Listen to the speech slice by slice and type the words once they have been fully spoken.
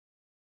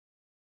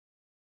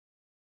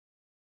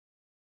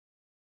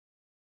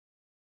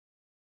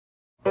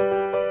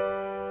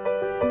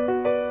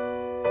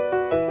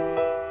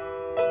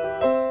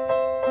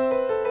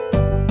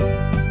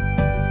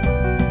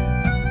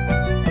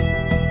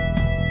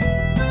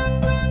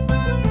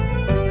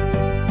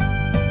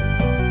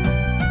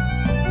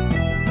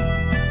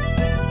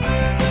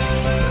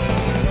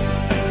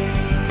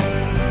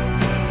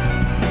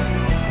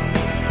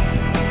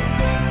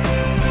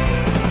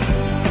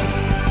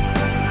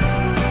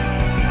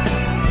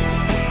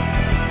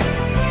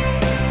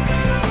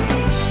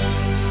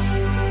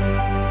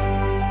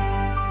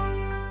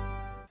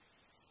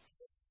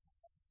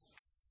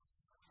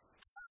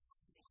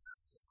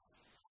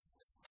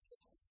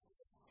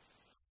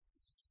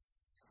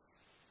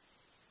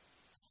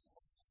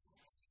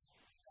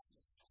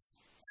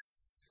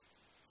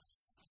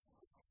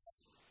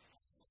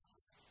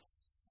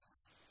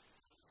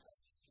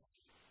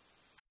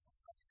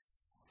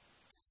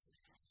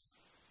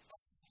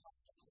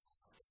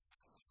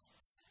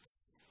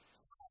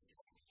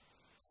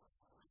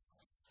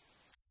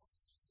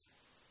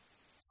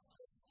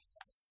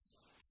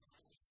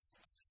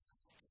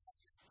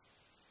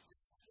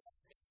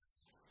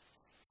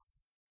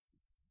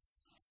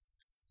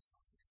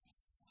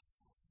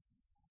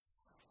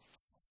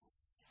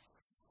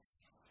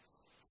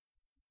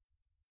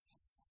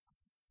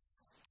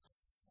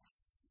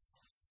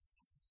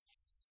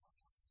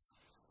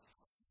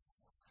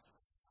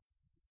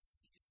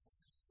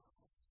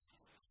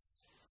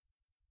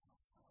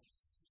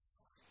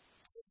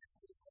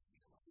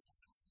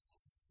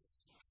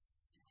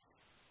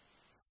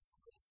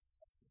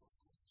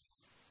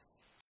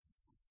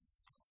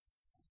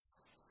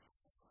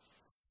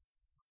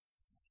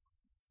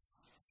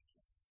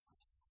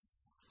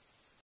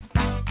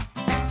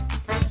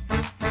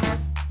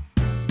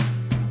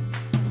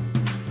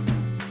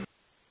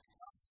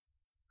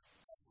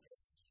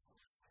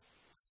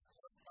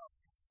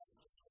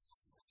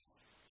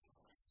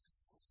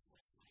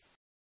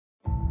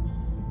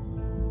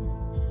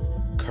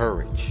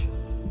courage,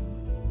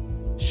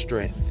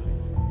 strength,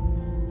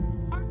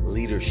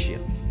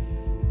 leadership,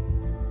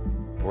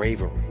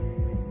 bravery.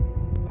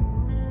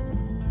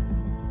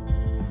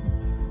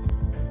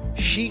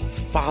 Sheep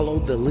follow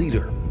the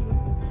leader.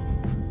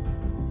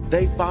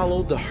 They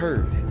follow the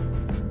herd.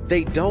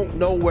 They don't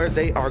know where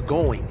they are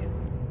going.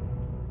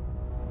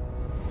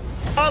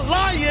 A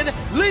lion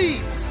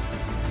leads.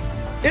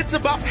 It's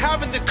about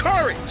having the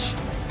courage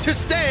to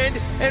stand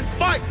and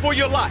fight for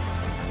your life,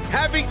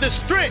 having the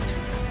strength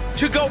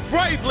to go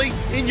bravely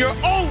in your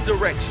own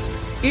direction,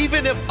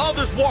 even if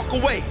others walk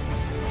away.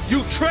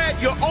 You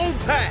tread your own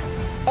path.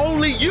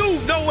 Only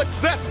you know what's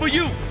best for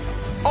you.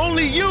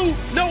 Only you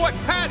know what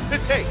path to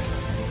take.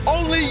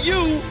 Only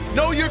you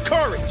know your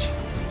courage,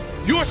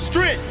 your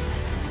strength,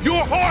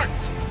 your heart.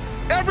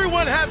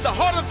 Everyone has the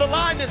heart of the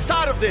lion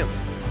inside of them.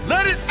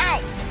 Let it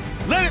out.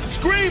 Let it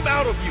scream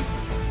out of you.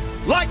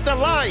 Like the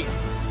lion,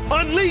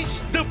 unleash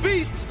the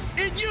beast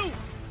in you.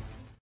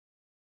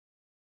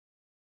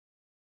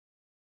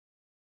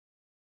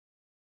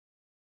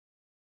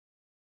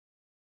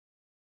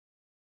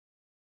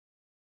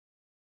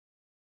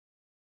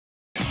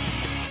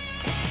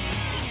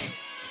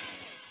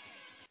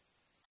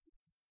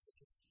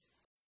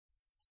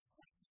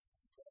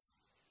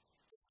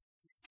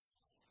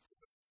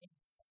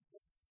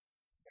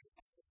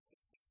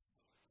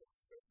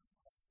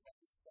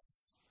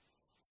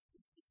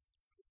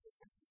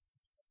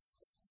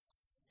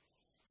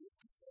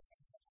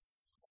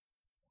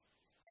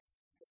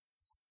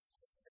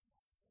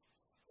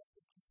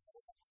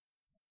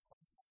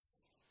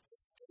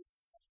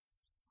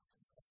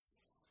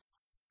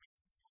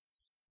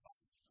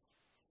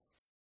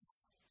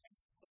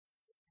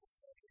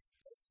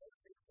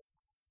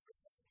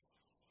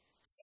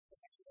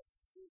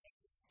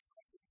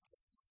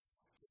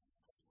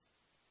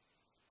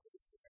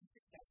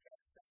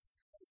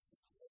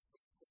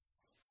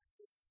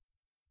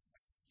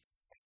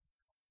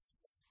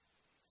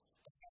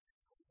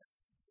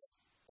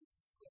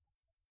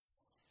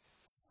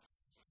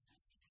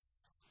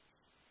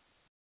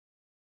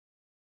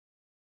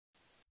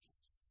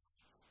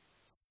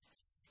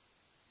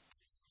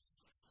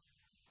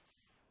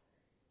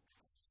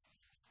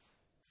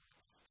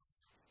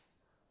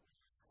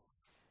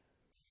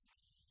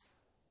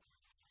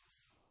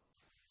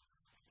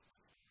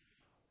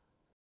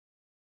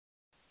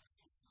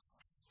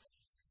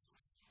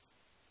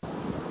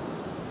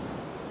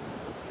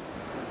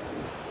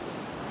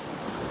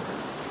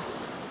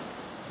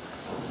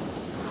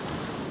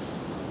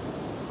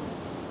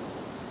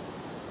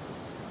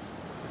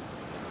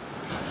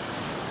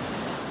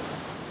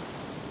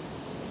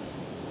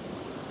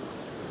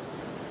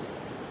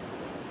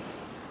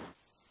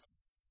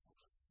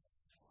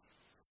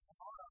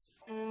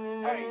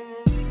 Hey.